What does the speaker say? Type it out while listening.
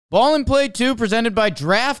Ball and Play 2 presented by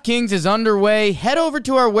DraftKings is underway. Head over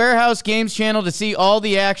to our Warehouse Games channel to see all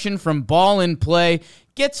the action from Ball and Play.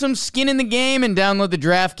 Get some skin in the game and download the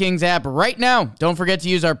DraftKings app right now. Don't forget to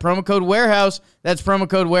use our promo code Warehouse. That's promo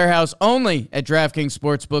code Warehouse only at DraftKings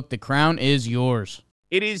Sportsbook. The crown is yours.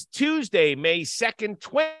 It is Tuesday, May 2nd,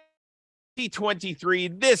 2023.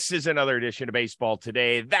 This is another edition of Baseball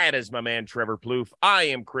Today. That is my man, Trevor Plouffe. I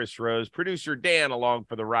am Chris Rose. Producer Dan along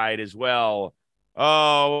for the ride as well. Oh,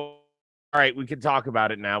 all right. We can talk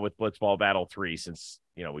about it now with Blitzball Battle 3 since,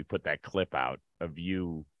 we put that clip out of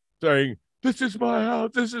you saying, "This is my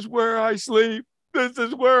house. This is where I sleep. This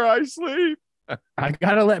is where I sleep." I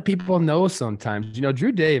got to let people know sometimes.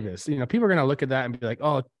 Drew Davis, people are going to look at that and be like,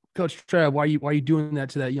 "Oh, Coach Trev, why are you doing that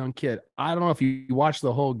to that young kid?" I don't know if you watched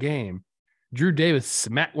the whole game. Drew Davis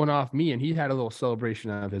smacked one off me, and he had a little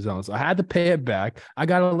celebration of his own. So I had to pay it back. I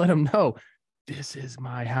got to let him know, this is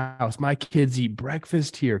my house. My kids eat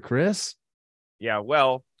breakfast here, Chris. Yeah,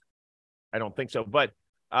 well, I don't think so. But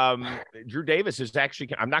Drew Davis is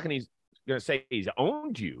actually, I'm not going to say he's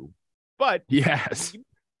owned you, but yes,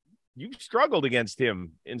 you struggled against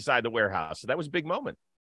him inside the warehouse. So that was a big moment.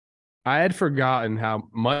 I had forgotten how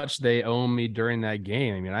much they owned me during that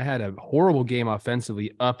game. I mean, I had a horrible game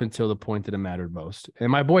offensively up until the point that it mattered most.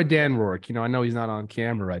 And my boy Dan Rourke, I know he's not on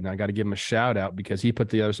camera right now. I got to give him a shout out because he put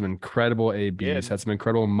together some incredible ABs, had some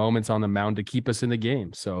incredible moments on the mound to keep us in the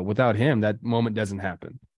game. So without him, that moment doesn't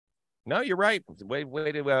happen. No, you're right.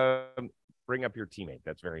 Way to bring up your teammate.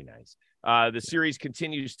 That's very nice. The series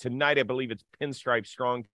continues tonight. I believe it's Pinstripe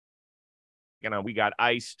Strong. We got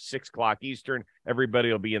ice, 6 o'clock Eastern.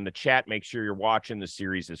 Everybody will be in the chat. Make sure you're watching. The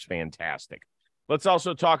series is fantastic. Let's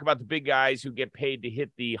also talk about the big guys who get paid to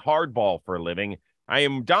hit the hard ball for a living. I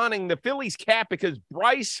am donning the Phillies cap because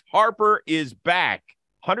Bryce Harper is back.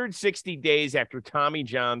 160 days after Tommy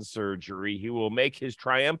John surgery, he will make his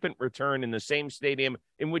triumphant return in the same stadium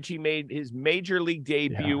in which he made his major league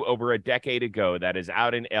debut over a decade ago. That is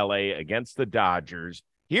out in L.A. against the Dodgers.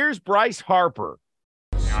 Here's Bryce Harper.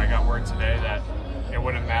 I got word today that it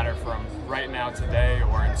wouldn't matter from right now today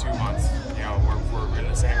or in 2 months. We're in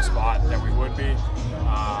the same spot that we would be.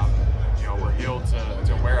 We're healed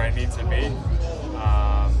to where I need to be.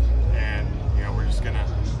 And we're just going to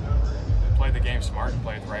play the game smart and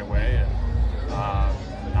play it the right way and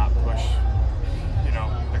not push,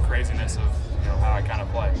 the craziness of, how I kind of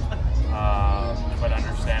play. But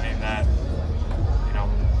understanding that,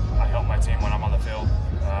 I help my team when I'm on the field,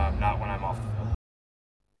 not when I'm off the field.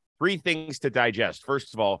 3 things to digest.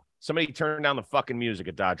 First of all, somebody turn down the fucking music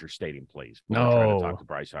at Dodger Stadium, please. No. I'm trying to talk to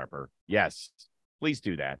Bryce Harper. Yes, please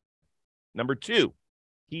do that. Number 2,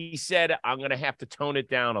 he said, I'm going to have to tone it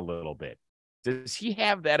down a little bit. Does he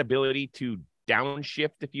have that ability to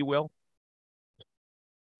downshift, if you will?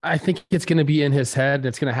 I think it's going to be in his head.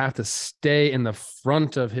 It's going to have to stay in the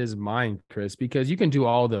front of his mind, Chris, because you can do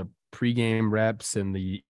all the pregame reps and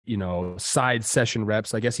the side session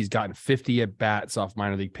reps. I guess he's gotten 50 at bats off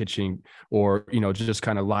minor league pitching or, just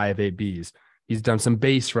kind of live ABs. He's done some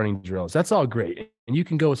base running drills. That's all great. And you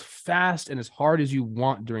can go as fast and as hard as you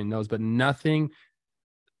want during those, but nothing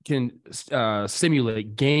can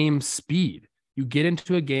simulate game speed. You get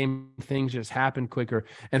into a game, things just happen quicker.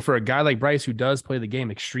 And for a guy like Bryce, who does play the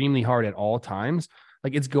game extremely hard at all times,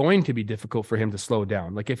 like it's going to be difficult for him to slow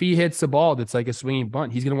down. Like if he hits a ball that's like a swinging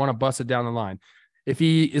bunt, he's going to want to bust it down the line. If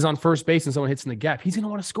he is on first base and someone hits in the gap, he's going to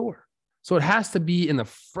want to score. So it has to be in the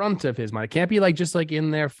front of his mind. It can't be just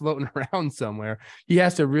in there floating around somewhere. He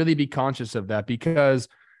has to really be conscious of that because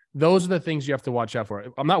those are the things you have to watch out for.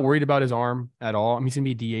 I'm not worried about his arm at all. He's going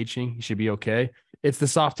to be DHing. He should be okay. It's the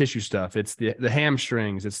soft tissue stuff. It's the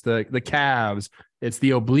hamstrings. It's the calves. It's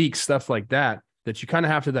the obliques, stuff like that you kind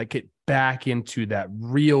of have to get back into that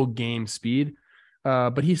real game speed.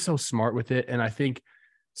 But he's so smart with it. And I think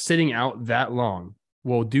sitting out that long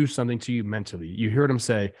will do something to you mentally. You heard him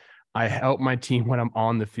say, I help my team when I'm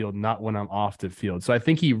on the field, not when I'm off the field. So I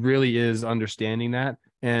think he really is understanding that.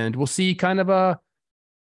 And we'll see kind of a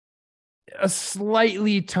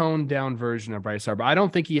slightly toned down version of Bryce Harper. I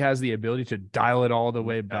don't think he has the ability to dial it all the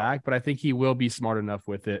way back, but I think he will be smart enough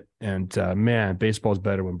with it. And man, baseball's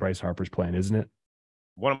better when Bryce Harper's playing, isn't it?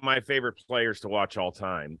 One of my favorite players to watch all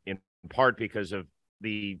time, in part because of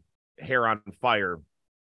the hair on fire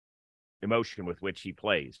emotion with which he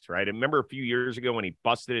plays, right? I remember a few years ago when he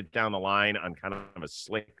busted it down the line on kind of a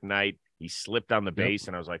slick night. He slipped on the base,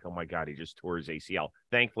 and I was like, oh, my God, he just tore his ACL.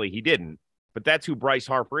 Thankfully, he didn't. But that's who Bryce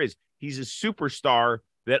Harper is. He's a superstar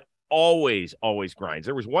that always grinds.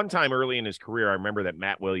 There was one time early in his career, I remember that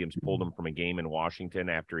Matt Williams pulled him from a game in Washington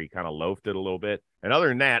after he kind of loafed it a little bit. And other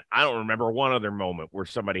than that, I don't remember one other moment where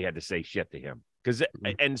somebody had to say shit to him. Because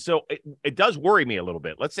and so it does worry me a little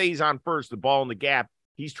bit. Let's say he's on first, the ball in the gap.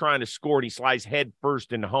 He's trying to score, and he slides head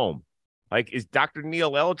first into home. Like, is Dr.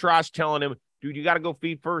 Neil Elitros telling him, dude, you got to go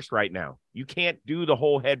feet first right now. You can't do the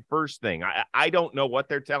whole head first thing. I don't know what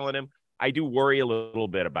they're telling him. I do worry a little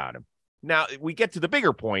bit about him. Now, we get to the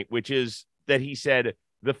bigger point, which is that he said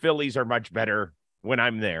the Phillies are much better when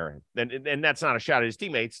I'm there. And that's not a shot at his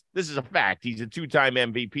teammates. This is a fact. He's a two-time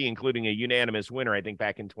MVP, including a unanimous winner, I think,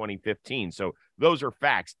 back in 2015. So those are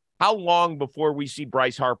facts. How long before we see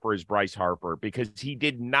Bryce Harper as Bryce Harper? Because he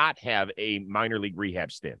did not have a minor league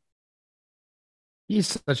rehab stint.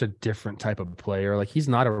 He's such a different type of player. Like, he's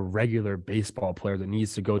not a regular baseball player that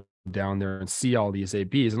needs to go down there and see all these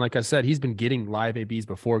ABs. And like I said, he's been getting live ABs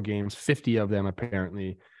before games, 50 of them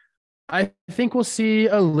apparently. I think we'll see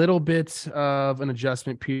a little bit of an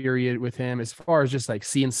adjustment period with him as far as just like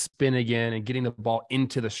seeing spin again and getting the ball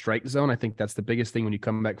into the strike zone. I think that's the biggest thing when you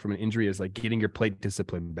come back from an injury is like getting your plate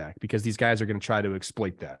discipline back, because these guys are going to try to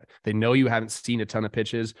exploit that. They know you haven't seen a ton of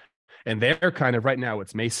pitches, and they're kind of right now,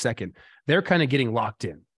 it's May 2nd. They're kind of getting locked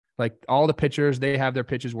in. Like, all the pitchers, they have their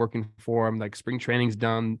pitches working for them. Like, spring training's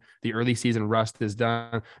done. The early season rust is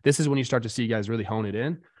done. This is when you start to see guys really hone it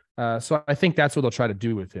in. So I think that's what they'll try to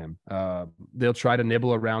do with him. They'll try to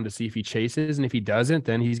nibble around to see if he chases. And if he doesn't,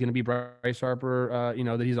 then he's going to be Bryce Harper,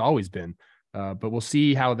 that he's always been. But we'll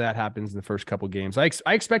see how that happens in the first couple games. I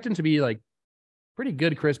expect him to be like pretty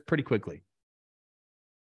good, Chris, pretty quickly.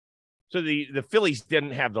 So the Phillies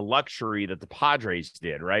didn't have the luxury that the Padres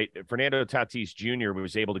did, right? Fernando Tatis Jr.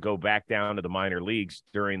 was able to go back down to the minor leagues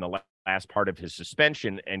during the last part of his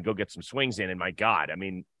suspension and go get some swings in. And my God, I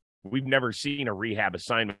mean, we've never seen a rehab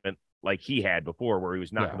assignment like he had before, where he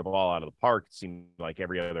was knocking the ball out of the park. It seemed like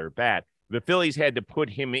every other bat. The Phillies had to put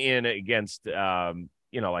him in against,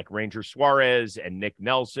 like Ranger Suarez and Nick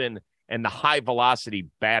Nelson and the high velocity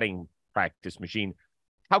batting practice machine.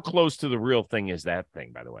 How close to the real thing is that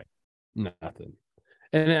thing, by the way? Nothing.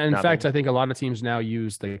 And in fact, I think a lot of teams now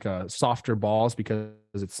use like softer balls because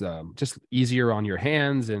it's just easier on your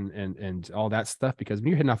hands and all that stuff. Because when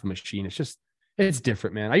you're hitting off a machine, it's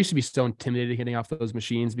different, man. I used to be so intimidated hitting off those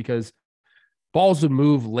machines because balls would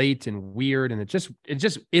move late and weird, and it just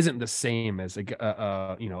isn't the same as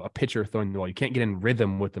a pitcher throwing the ball. You can't get in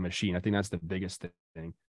rhythm with the machine. I think that's the biggest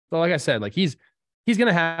thing. So, like I said, like he's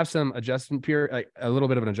gonna have some adjustment period, like a little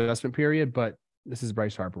bit of an adjustment period, but this is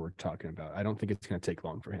Bryce Harper we're talking about. I don't think it's going to take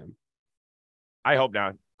long for him. I hope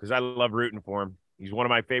not, because I love rooting for him. He's one of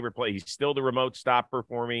my favorite players. He's still the remote stopper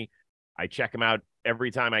for me. I check him out every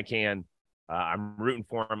time I can. I'm rooting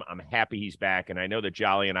for him. I'm happy he's back. And I know that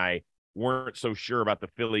Jolly and I weren't so sure about the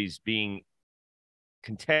Phillies being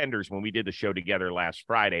contenders when we did the show together last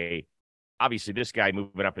Friday. Obviously, this guy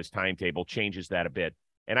moving up his timetable changes that a bit.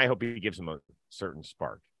 And I hope he gives him a certain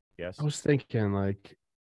spark. Yes. I was thinking, like,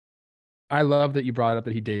 I love that you brought up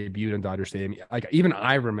that he debuted in Dodger Stadium. Like, even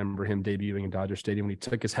I remember him debuting in Dodger Stadium when he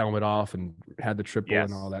took his helmet off and had the triple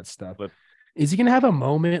and all that stuff. But is he going to have a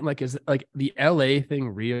moment? Like, is like the LA thing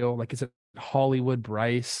real? Like, is it Hollywood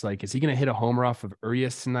Bryce? Like, is he going to hit a homer off of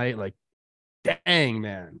Urias tonight? Like, dang,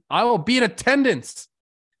 man, I will be in attendance.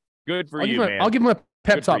 Good for you, man. I'll give him a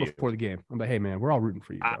pep talk before the game. I'm like, hey, man, we're all rooting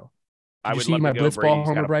for you, bro. Did you see my blitzball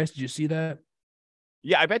homer, Bryce? Did you see that?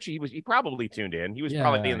 Yeah, I bet you he probably tuned in. He was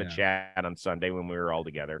probably in the chat on Sunday when we were all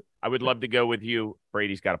together. I would love to go with you.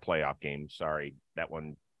 Brady's got a playoff game. Sorry. That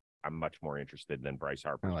one, I'm much more interested than Bryce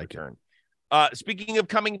Harper's return. Speaking of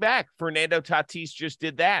coming back, Fernando Tatis just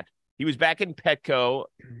did that. He was back in Petco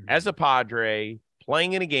as a Padre,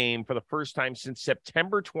 playing in a game for the first time since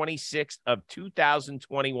September 26th of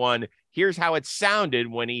 2021. Here's how it sounded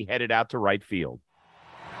when he headed out to right field.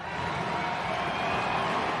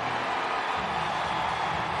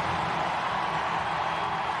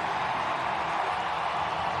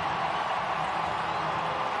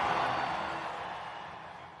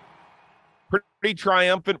 Pretty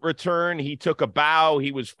triumphant return. He took a bow.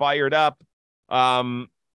 He was fired up.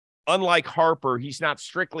 Unlike Harper, he's not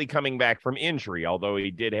strictly coming back from injury, although he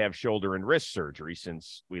did have shoulder and wrist surgery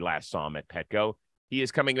since we last saw him at Petco. He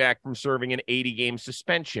is coming back from serving an 80-game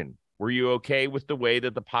suspension. Were you okay with the way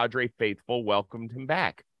that the Padre faithful welcomed him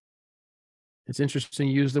back? It's interesting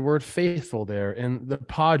you use the word faithful there, and the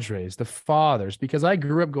Padres, the fathers, because I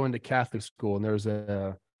grew up going to Catholic school, and there's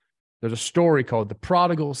a story called The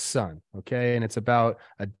Prodigal Son, okay? And it's about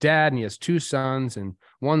a dad, and he has two sons, and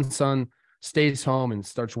one son stays home and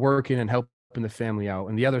starts working and helping the family out.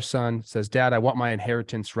 And the other son says, Dad, I want my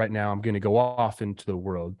inheritance right now. I'm going to go off into the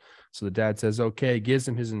world. So the dad says, okay, gives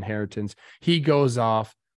him his inheritance. He goes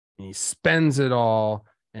off, and he spends it all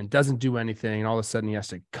and doesn't do anything. And all of a sudden, he has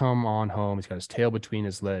to come on home. He's got his tail between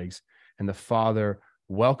his legs. and the father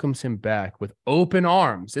welcomes him back with open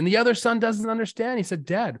arms. And the other son doesn't understand. He said,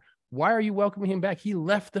 Dad, why are you welcoming him back? He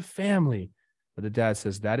left the family. But the dad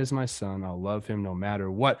says, that is my son. I'll love him no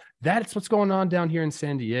matter what. That's what's going on down here in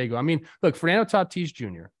San Diego. I mean, look, Fernando Tatis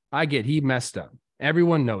Jr., I get he messed up.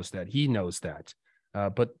 Everyone knows that. He knows that.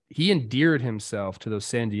 But he endeared himself to those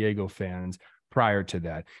San Diego fans prior to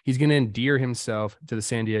that. He's going to endear himself to the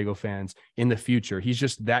San Diego fans in the future. He's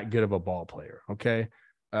just that good of a ball player, okay?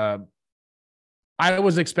 I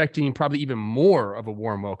was expecting probably even more of a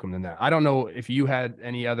warm welcome than that. I don't know if you had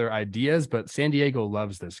any other ideas, but San Diego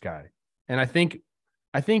loves this guy. And I think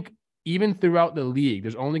even throughout the league,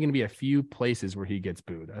 there's only going to be a few places where he gets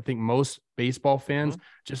booed. I think most baseball fans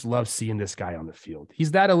just love seeing this guy on the field.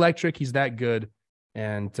 He's that electric. He's that good.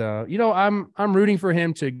 And, I'm rooting for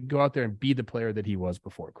him to go out there and be the player that he was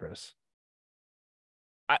before, Chris.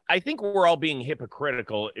 I think we're all being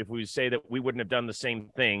hypocritical if we say that we wouldn't have done the same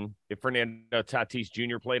thing if Fernando Tatis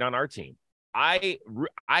Jr. played on our team. I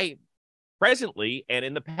presently and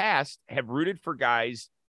in the past have rooted for guys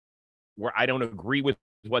where I don't agree with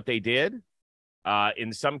what they did.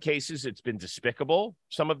 In some cases, it's been despicable,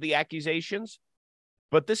 some of the accusations.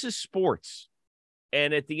 But this is sports.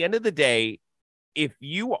 And at the end of the day, if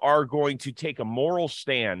you are going to take a moral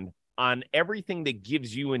stand on everything that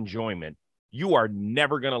gives you enjoyment, you are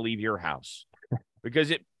never going to leave your house.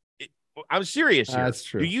 Because I'm serious here. That's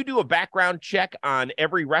true. Do you do a background check on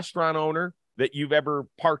every restaurant owner that you've ever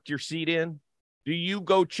parked your seat in? Do you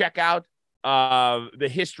go check out the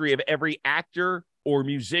history of every actor or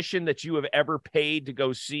musician that you have ever paid to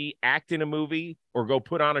go see act in a movie or go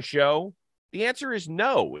put on a show? The answer is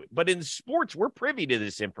no. But in sports, we're privy to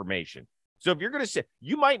this information. So if you're going to say,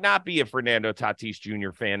 you might not be a Fernando Tatis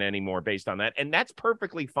Jr. fan anymore based on that, and that's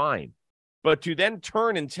perfectly fine. But to then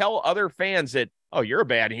turn and tell other fans that, oh, you're a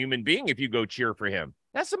bad human being if you go cheer for him,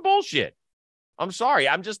 that's some bullshit. I'm sorry.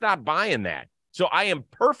 I'm just not buying that. So I am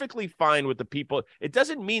perfectly fine with the people. It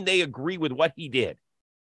doesn't mean they agree with what he did.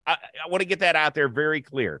 I want to get that out there very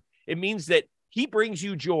clear. It means that he brings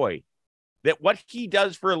you joy, that what he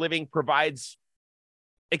does for a living provides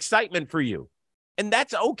excitement for you. And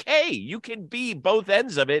that's okay. You can be both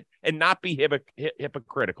ends of it and not be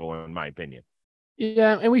hypocritical, in my opinion.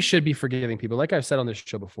 Yeah, and we should be forgiving people. Like I've said on this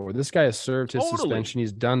show before, this guy has served his suspension.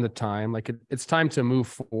 He's done the time. Like it's time to move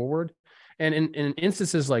forward. And in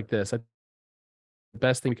instances like this, the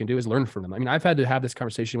best thing we can do is learn from them. I mean, I've had to have this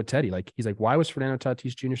conversation with Teddy. Like, he's like, why was Fernando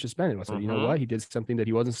Tatis Jr. suspended? I said, you know what? He did something that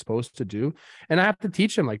he wasn't supposed to do. And I have to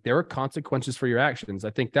teach him, like, there are consequences for your actions. I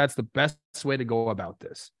think that's the best way to go about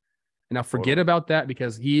this. And now forget about that,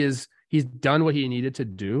 because he's done what he needed to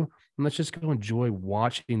do. And let's just go enjoy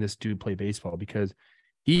watching this dude play baseball, because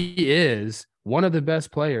he is one of the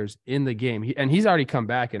best players in the game. He's already come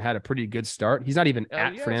back and had a pretty good start. He's not even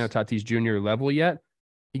at Fernando Tatis Jr. level yet.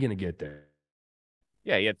 He's going to get there.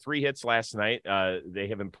 Yeah, he had 3 hits last night. They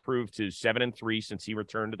have improved to 7-3 since he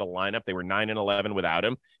returned to the lineup. They were 9-11 without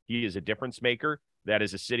him. He is a difference maker. That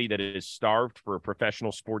is a city that is starved for a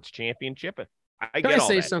professional sports championship. Can I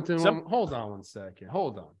say something? Hold on 1 second.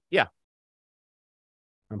 Hold on. Yeah.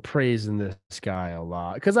 I'm praising this guy a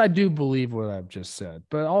lot because I do believe what I've just said.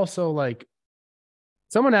 But also, like,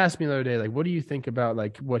 someone asked me the other day, like, what do you think about,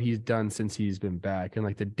 like, what he's done since he's been back, and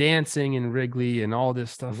like the dancing in Wrigley and all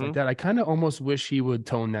this stuff like that? I kind of almost wish he would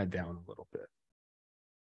tone that down a little bit.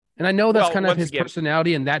 And I know that's kind of his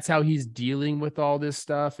personality, and that's how he's dealing with all this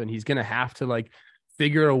stuff. And he's going to have to, like,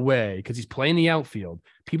 figure a way, because he's playing the outfield.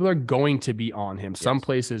 People are going to be on him, some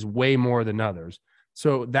places way more than others.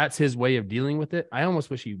 So that's his way of dealing with it. I almost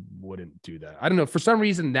wish he wouldn't do that. I don't know. For some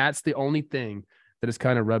reason, that's the only thing that has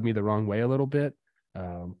kind of rubbed me the wrong way a little bit.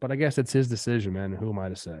 But I guess it's his decision, man. Who am I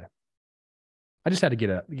to say? I just had to get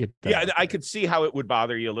that. Yeah, I could see how it would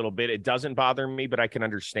bother you a little bit. It doesn't bother me, but I can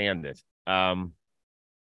understand it. I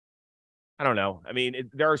don't know. I mean,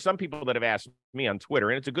 there are some people that have asked me on Twitter,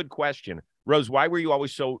 and it's a good question. Rose, why were you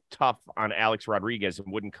always so tough on Alex Rodriguez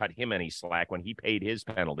and wouldn't cut him any slack when he paid his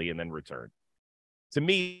penalty and then returned? To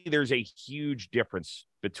me, there's a huge difference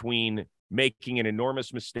between making an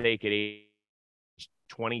enormous mistake at age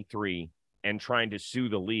 23 and trying to sue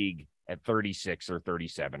the league at 36 or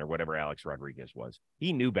 37 or whatever Alex Rodriguez was.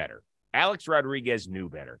 He knew better. Alex Rodriguez knew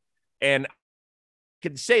better. And I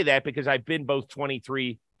can say that because I've been both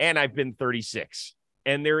 23 and I've been 36.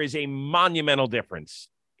 And there is a monumental difference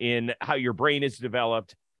in how your brain is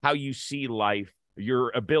developed, how you see life,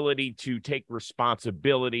 your ability to take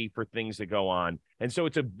responsibility for things that go on. And so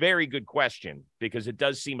it's a very good question, because it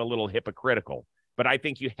does seem a little hypocritical, but I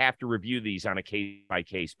think you have to review these on a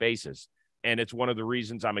case-by-case basis. And it's one of the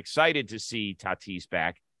reasons I'm excited to see Tatis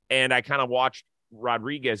back. And I kind of watched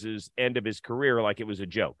Rodriguez's end of his career like it was a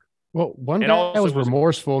joke. Well, one And guy also was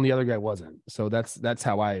remorseful and the other guy wasn't. So that's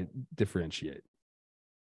how I differentiate.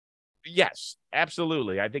 Yes,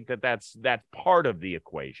 absolutely. I think that's part of the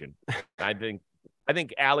equation. I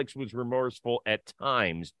think Alex was remorseful at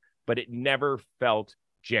times, but it never felt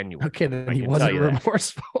genuine. Okay, then he wasn't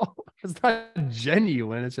remorseful. It's not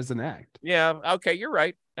genuine. It's just an act. Yeah. Okay, you're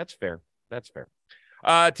right. That's fair.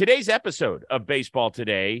 Today's episode of Baseball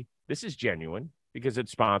Today, this is genuine because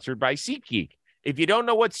it's sponsored by SeatGeek. If you don't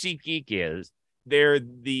know what SeatGeek is, they're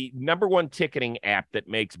the #1 ticketing app that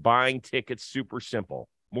makes buying tickets super simple.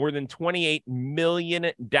 More than 28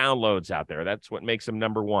 million downloads out there. That's what makes them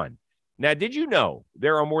 #1. Now, did you know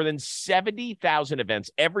there are more than 70,000 events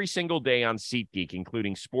every single day on SeatGeek,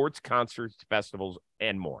 including sports, concerts, festivals,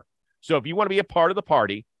 and more? So if you want to be a part of the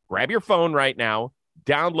party, grab your phone right now,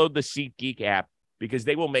 download the SeatGeek app, because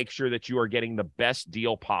they will make sure that you are getting the best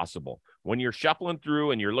deal possible. When you're shuffling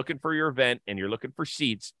through and you're looking for your event and you're looking for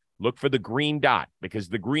seats, look for the green dot, because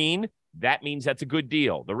the green, that means that's a good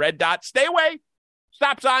deal. The red dot, stay away.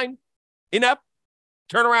 Stop sign. Enough.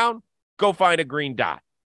 Turn around. Go find a green dot.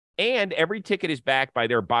 And every ticket is backed by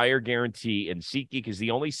their buyer guarantee, and SeatGeek is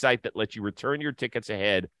the only site that lets you return your tickets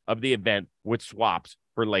ahead of the event with swaps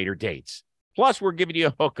for later dates. Plus, we're giving you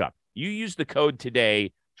a hookup. You use the code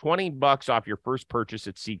today, $20 off your first purchase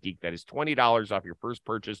at SeatGeek. That is $20 off your first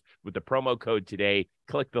purchase with the promo code today.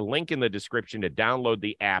 Click the link in the description to download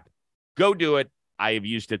the app. Go do it. I have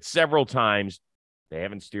used it several times. They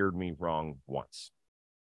haven't steered me wrong once.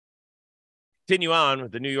 Continue on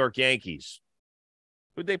with the New York Yankees.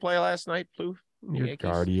 Who'd they play last night, Plouffe? Your Yankees?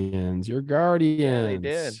 Guardians. Your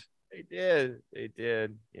Guardians. Yeah, they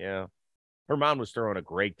did. Yeah. Herman was throwing a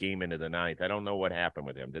great game into the ninth. I don't know what happened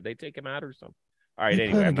with him. Did they take him out or something? All right,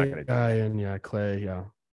 anyway, I'm not going to do that. Yeah, Clay, yeah.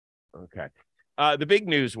 Okay. The big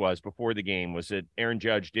news was before the game was that Aaron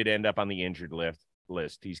Judge did end up on the injured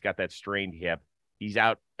list. He's got that strained hip. He's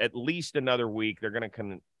out at least another week. They're going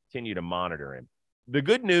to continue to monitor him. The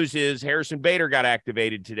good news is Harrison Bader got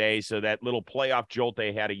activated today, so that little playoff jolt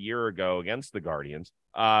they had a year ago against the Guardians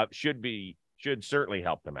should certainly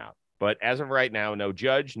help them out. But as of right now, no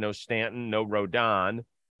Judge, no Stanton, no Rodon,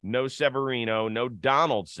 no Severino, no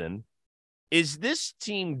Donaldson. Is this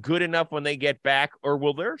team good enough when they get back, or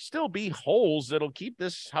will there still be holes that'll keep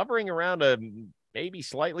this hovering around a maybe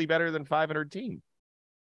slightly better than 500 team?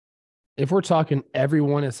 If we're talking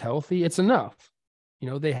everyone is healthy, it's enough. You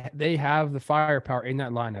know, they have the firepower in that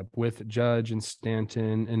lineup with Judge and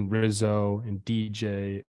Stanton and Rizzo and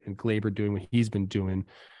DJ and Glaber doing what he's been doing.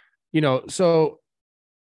 You know, so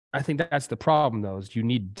I think that's the problem, though, is you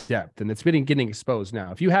need depth, and it's been getting exposed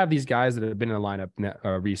now. If you have these guys that have been in the lineup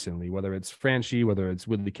recently, whether it's Franchi, whether it's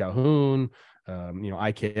Whitley Calhoun,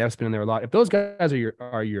 IKF's been in there a lot. If those guys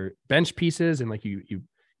are your bench pieces and like you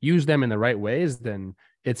use them in the right ways, then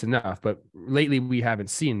it's enough. But lately we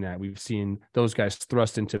haven't seen that. We've seen those guys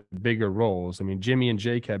thrust into bigger roles. I mean, Jimmy and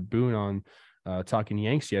Jake had Boone on Talking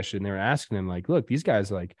Yanks yesterday, and they were asking them like, look, these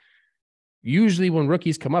guys, like, usually when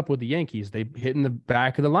rookies come up with the Yankees, they hit in the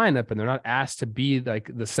back of the lineup and they're not asked to be like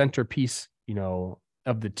the centerpiece,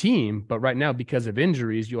 of the team. But right now, because of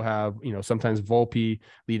injuries, you'll have, sometimes Volpe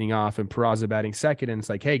leading off and Peraza batting second. And it's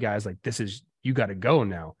like, hey guys, like, you got to go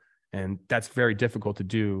now. And that's very difficult to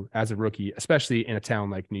do as a rookie, especially in a town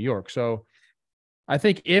like New York. So I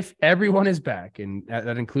think if everyone is back, and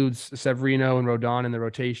that includes Severino and Rodon in the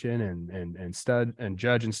rotation and Stud and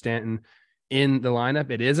Judge and Stanton in the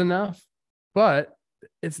lineup, it is enough, but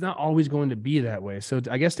it's not always going to be that way. So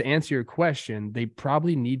I guess to answer your question, they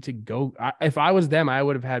probably need to go. If I was them, I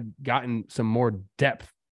would have gotten some more depth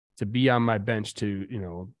to be on my bench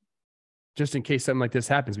to, just in case something like this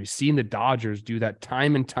happens. We've seen the Dodgers do that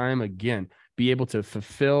time and time again, be able to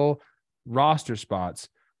fulfill roster spots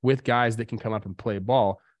with guys that can come up and play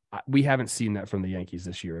ball. We haven't seen that from the Yankees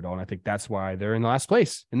this year at all. And I think that's why they're in the last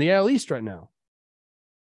place in the AL East right now.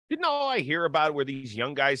 Didn't all I hear about were these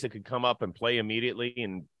young guys that could come up and play immediately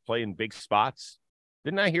and play in big spots?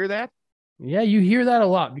 Didn't I hear that? Yeah, you hear that a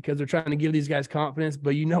lot because they're trying to give these guys confidence,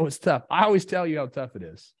 but it's tough. I always tell you how tough it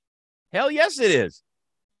is. Hell yes, it is.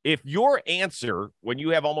 If your answer when you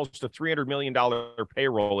have almost a $300 million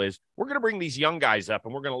payroll is, we're going to bring these young guys up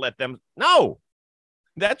and we're going to let them, no,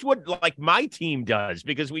 that's what like my team does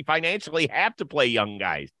because we financially have to play young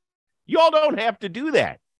guys. Y'all don't have to do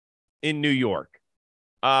that in New York.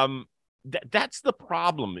 That's the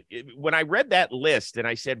problem. When I read that list and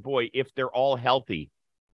I said, boy, if they're all healthy,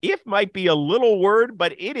 if might be a little word,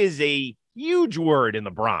 but it is a huge word in the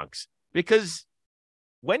Bronx because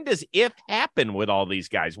when does if happen with all these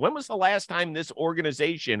guys? When was the last time this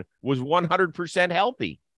organization was 100%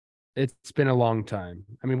 healthy? It's been a long time.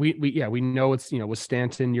 I mean, we know it's, with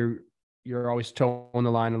Stanton, you're always towing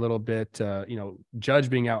the line a little bit. Judge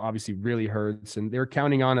being out obviously really hurts, and they're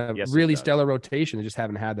counting on a really stellar rotation. They just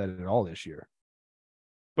haven't had that at all this year.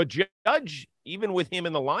 But Judge, even with him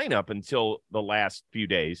in the lineup until the last few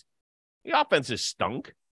days, the offense has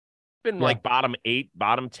stunk. Been like bottom 8,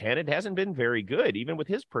 bottom 10. It hasn't been very good, even with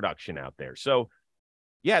his production out there. So,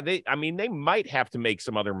 yeah, they might have to make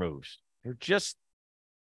some other moves.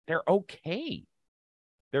 They're okay.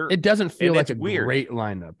 It doesn't feel like a great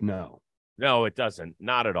lineup. No, it doesn't.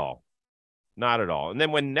 Not at all. Not at all. And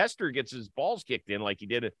then when Nestor gets his balls kicked in like he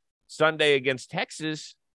did Sunday against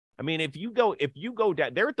Texas, I mean, if you go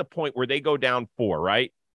down, they're at the point where they go down 4,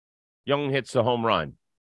 right? Young hits the home run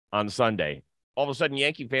on Sunday. All of a sudden,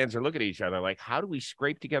 Yankee fans are looking at each other like, how do we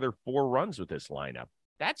scrape together 4 runs with this lineup?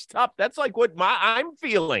 That's tough. That's like what I'm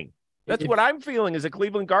feeling. That's what I'm feeling as a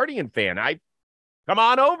Cleveland Guardian fan. Come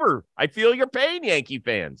on over. I feel your pain, Yankee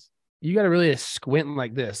fans. You got to really squint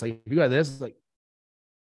like this. Like, if you got this, like,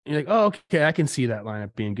 you're like, oh, okay, I can see that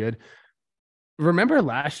lineup being good. Remember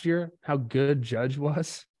last year how good Judge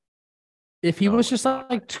was? If he was just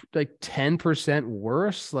like 10%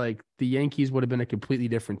 worse, like, the Yankees would have been a completely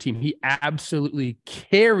different team. He absolutely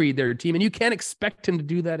carried their team, and you can't expect him to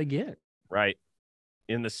do that again. Right.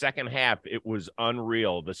 In the second half, it was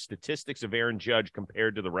unreal. The statistics of Aaron Judge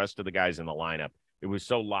compared to the rest of the guys in the lineup, it was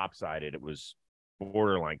so lopsided. It was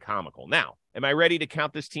borderline comical. Now, am I ready to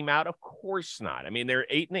count this team out? Of course not. I mean, they're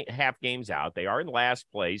 8.5 games out. They are in last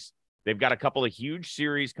place. They've got a couple of huge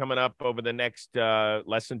series coming up over the next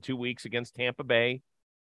less than 2 weeks against Tampa Bay.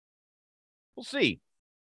 We'll see.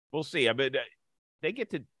 I mean, they get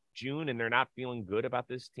to June and they're not feeling good about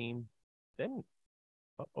this team, then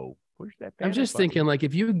push that. I'm just thinking, like,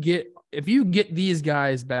 if you get these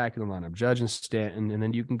guys back in the lineup, Judge and Stanton, and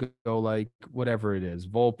then you can go like whatever it is,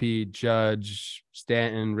 Volpe, Judge,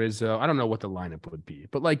 Stanton, Rizzo. I don't know what the lineup would be,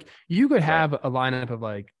 but like, you could have a lineup of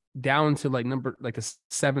like down to like the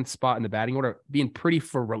 7th spot in the batting order being pretty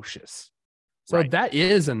ferocious. So that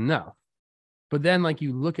is enough. But then, like,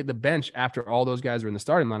 you look at the bench after all those guys are in the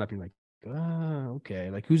starting lineup, and you're like, okay,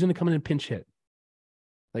 like, who's going to come in and pinch hit?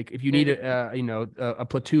 Like, if you need a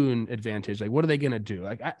platoon advantage, like, what are they going to do?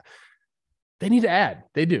 Like, they need to add.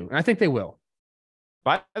 They do, and I think they will.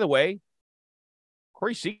 By the way,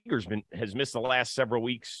 Corey Seager's has missed the last several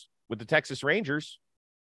weeks with the Texas Rangers.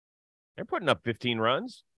 They're putting up 15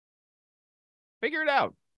 runs. Figure it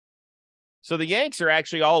out. So the Yanks are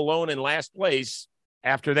actually all alone in last place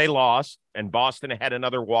after they lost, and Boston had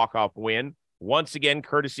another walk-off win, once again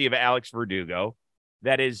courtesy of Alex Verdugo.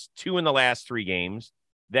 That is 2 in the last 3 games.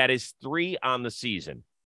 That is 3 on the season.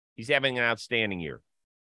 He's having an outstanding year.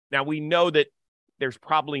 Now, we know that there's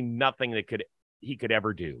probably nothing that he could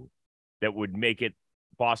ever do that would make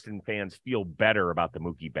Boston fans feel better about the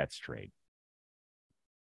Mookie Betts trade.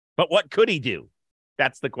 But what could he do?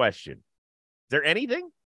 That's the question. Is there anything?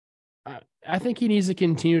 I think he needs to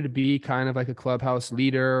continue to be kind of like a clubhouse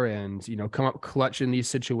leader and, come up clutch in these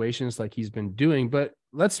situations like he's been doing. But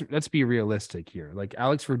let's be realistic here. Like,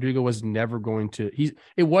 Alex Verdugo was never going to,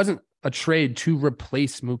 it wasn't a trade to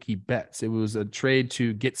replace Mookie Betts. It was a trade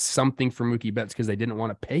to get something for Mookie Betts because they didn't want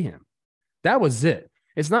to pay him. That was it.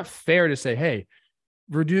 It's not fair to say, hey,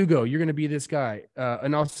 Verdugo, you're going to be this guy.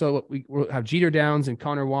 And also we'll have Jeter Downs and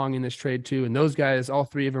Connor Wong in this trade too. And those guys, all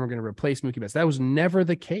 3 of them are going to replace Mookie Betts. That was never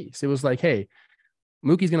the case. It was like, hey,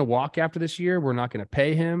 Mookie's going to walk after this year. We're not going to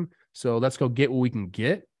pay him. So let's go get what we can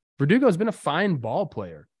get. Verdugo has been a fine ball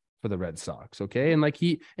player for the Red Sox. Okay. And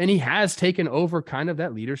he has taken over kind of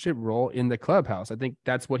that leadership role in the clubhouse. I think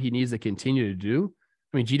that's what he needs to continue to do.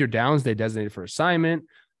 I mean, Jeter Downs, they designated for assignment.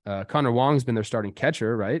 Connor Wong's been their starting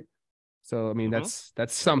catcher, right? So, I mean, that's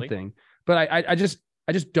something, but I just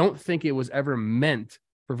don't think it was ever meant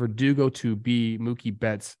for Verdugo to be Mookie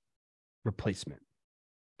Betts' replacement,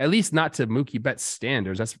 at least not to Mookie Betts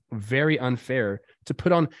standards. That's very unfair to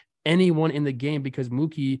put on anyone in the game because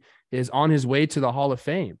Mookie is on his way to the Hall of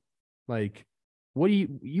Fame. Like,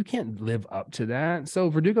 you can't live up to that.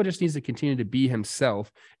 So Verdugo just needs to continue to be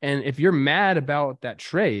himself. And if you're mad about that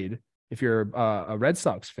trade, if you're a Red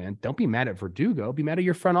Sox fan, don't be mad at Verdugo. Be mad at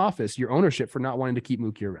your front office, your ownership for not wanting to keep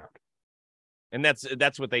Mookie around. And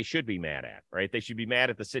that's what they should be mad at, right? They should be mad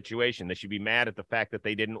at the situation. They should be mad at the fact that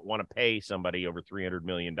they didn't want to pay somebody over $300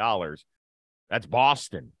 million. That's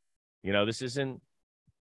Boston. This isn't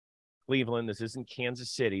Cleveland. This isn't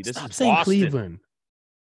Kansas City. This Stop is saying Boston. Cleveland.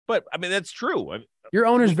 But, I mean, that's true. Your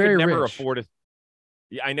owner's very rich. Never afford it.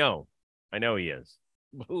 Yeah, I know he is.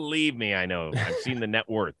 Believe me, I know. I've seen the net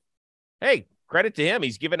worth. Hey, credit to him.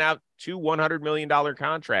 He's given out 2 $100 million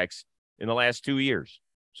contracts in the last 2 years.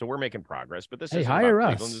 So we're making progress, but this Hey, isn't hire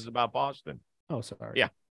about us. Cleveland. This is about Boston. Oh, sorry. Yeah.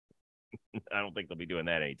 I don't think they'll be doing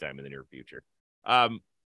that anytime in the near future.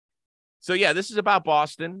 So, yeah, this is about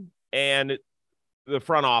Boston and the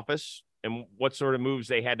front office and what sort of moves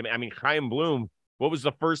they had to make. I mean, Chaim Bloom, what was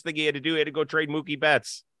the first thing he had to do? He had to go trade Mookie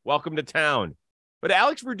Betts. Welcome to town. But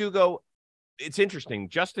Alex Verdugo, it's interesting.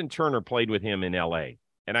 Justin Turner played with him in L.A.,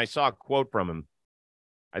 and I saw a quote from him.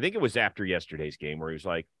 I think it was after yesterday's game where he was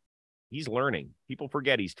like, he's learning. People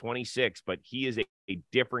forget he's 26, but he is a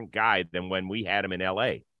different guy than when we had him in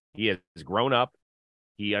L.A. He has grown up.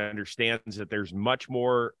 He understands that there's much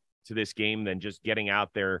more to this game than just getting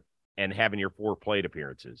out there and having your 4 plate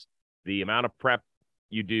appearances. The amount of prep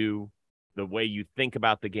you do, the way you think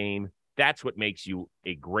about the game, that's what makes you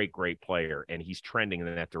a great, great player, and he's trending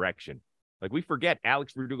in that direction. Like, we forget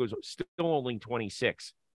Alex Verdugo's still only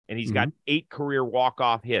 26, and he's got 8 career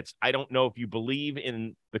walk-off hits. I don't know if you believe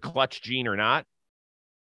in the clutch gene or not,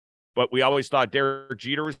 but we always thought Derek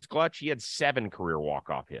Jeter was clutch. He had 7 career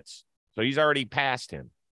walk-off hits, so he's already passed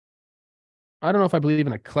him. I don't know if I believe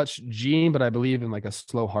in a clutch gene, but I believe in like a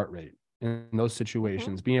slow heart rate in those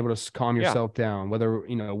situations, being able to calm yourself down, whether,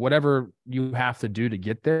 whatever you have to do to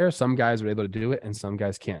get there. Some guys are able to do it and some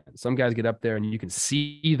guys can't. Some guys get up there and you can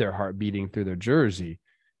see their heart beating through their jersey.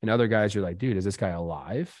 And other guys, you're like, dude, is this guy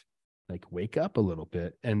alive? Like, wake up a little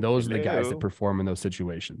bit. And those are the guys that perform in those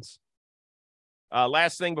situations.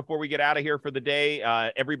 Last thing before we get out of here for the day,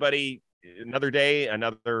 everybody, another day,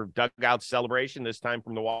 another dugout celebration, this time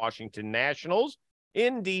from the Washington Nationals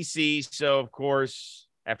in D.C. So, of course,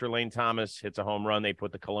 after Lane Thomas hits a home run, they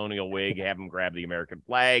put the colonial wig, have him grab the American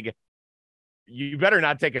flag. You better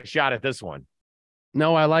not take a shot at this one.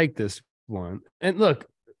 No, I like this one. And look,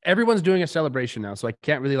 everyone's doing a celebration now, so I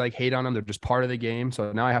can't really hate on them. They're just part of the game.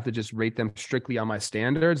 So now I have to just rate them strictly on my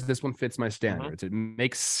standards. This one fits my standards. It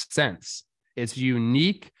makes sense. It's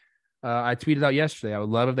unique. I tweeted out yesterday, I would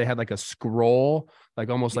love if they had like a scroll, like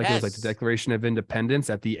almost like it was like the Declaration of Independence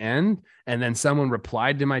at the end. And then someone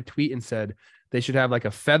replied to my tweet and said they should have like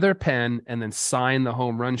a feather pen and then sign the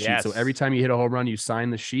home run sheet. So every time you hit a home run, you sign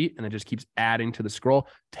the sheet and it just keeps adding to the scroll.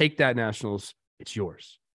 Take that, Nationals. It's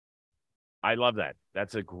yours. I love that.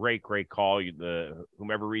 That's a great, great call.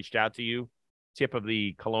 Whomever reached out to you, tip of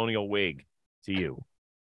the colonial wig to you.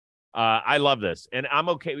 I love this, and I'm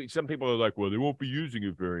okay. Some people are like, well, they won't be using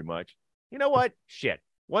it very much. You know what? Shit.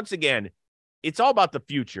 Once again, it's all about the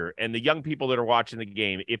future and the young people that are watching the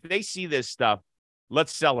game. If they see this stuff,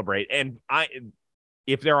 let's celebrate. And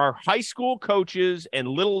if there are high school coaches and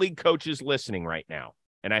little league coaches listening right now,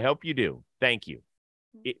 and I hope you do, thank you.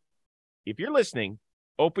 If you're listening,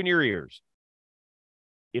 open your ears.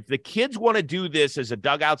 If the kids want to do this as a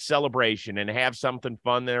dugout celebration and have something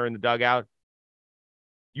fun there in the dugout,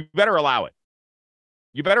 you better allow it.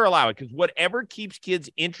 You better allow it, because whatever keeps kids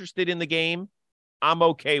interested in the game, I'm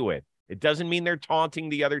okay with. It doesn't mean they're taunting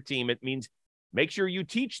the other team. It means make sure you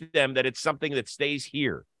teach them that it's something that stays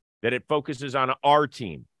here, that it focuses on our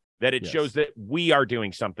team, that it shows that we are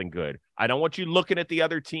doing something good. I don't want you looking at the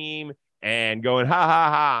other team and going, ha, ha,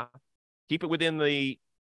 ha. Keep it within the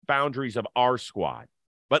boundaries of our squad.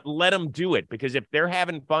 But let them do it, because if they're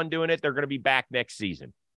having fun doing it, they're going to be back next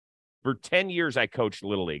season. For 10 years, I coached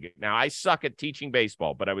Little League. Now, I suck at teaching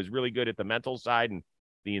baseball, but I was really good at the mental side and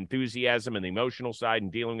the enthusiasm and the emotional side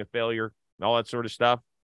and dealing with failure and all that sort of stuff.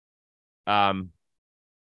 I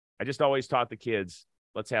just always taught the kids,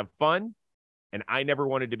 let's have fun. And I never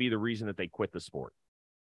wanted to be the reason that they quit the sport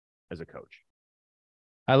as a coach.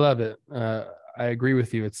 I love it. I agree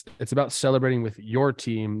with you. It's about celebrating with your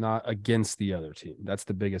team, not against the other team. That's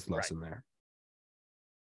the biggest lesson there.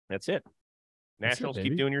 That's it. Nationals,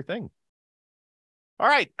 keep doing your thing. All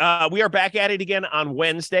right. We are back at it again on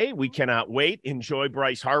Wednesday. We cannot wait. Enjoy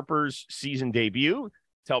Bryce Harper's season debut.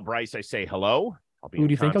 Tell Bryce I say hello. Do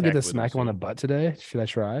you think I'll get to smack him on the butt today? Should I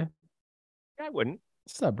try? I wouldn't.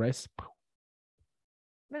 What's up, Bryce?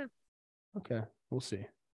 Nah. Okay. We'll see.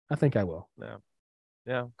 I think I will. No.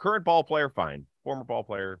 Yeah. Current ball player, fine. Former ball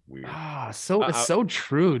player, weird. It's so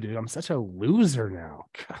true, dude. I'm such a loser now.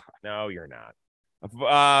 God. No, you're not.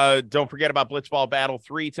 Don't forget about Blitzball Battle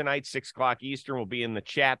 3 tonight, 6:00 Eastern. We'll be in the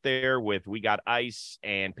chat there with We Got Ice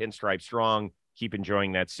and Pinstripe Strong. Keep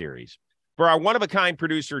enjoying that series. For our one-of-a-kind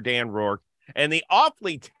producer, Dan Rourke, and the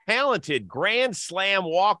awfully talented Grand Slam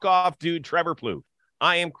walk-off dude, Trevor Plouffe,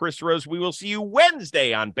 I am Chris Rose. We will see you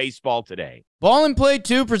Wednesday on Baseball Today. Ball and Play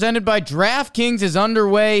 2, presented by DraftKings, is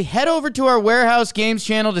underway. Head over to our Warehouse Games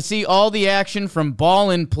channel to see all the action from Ball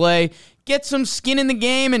and Play. Get some skin in the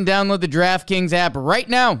game and download the DraftKings app right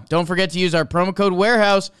now. Don't forget to use our promo code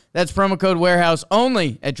WAREHOUSE. That's promo code WAREHOUSE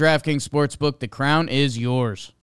only at DraftKings Sportsbook. The crown is yours.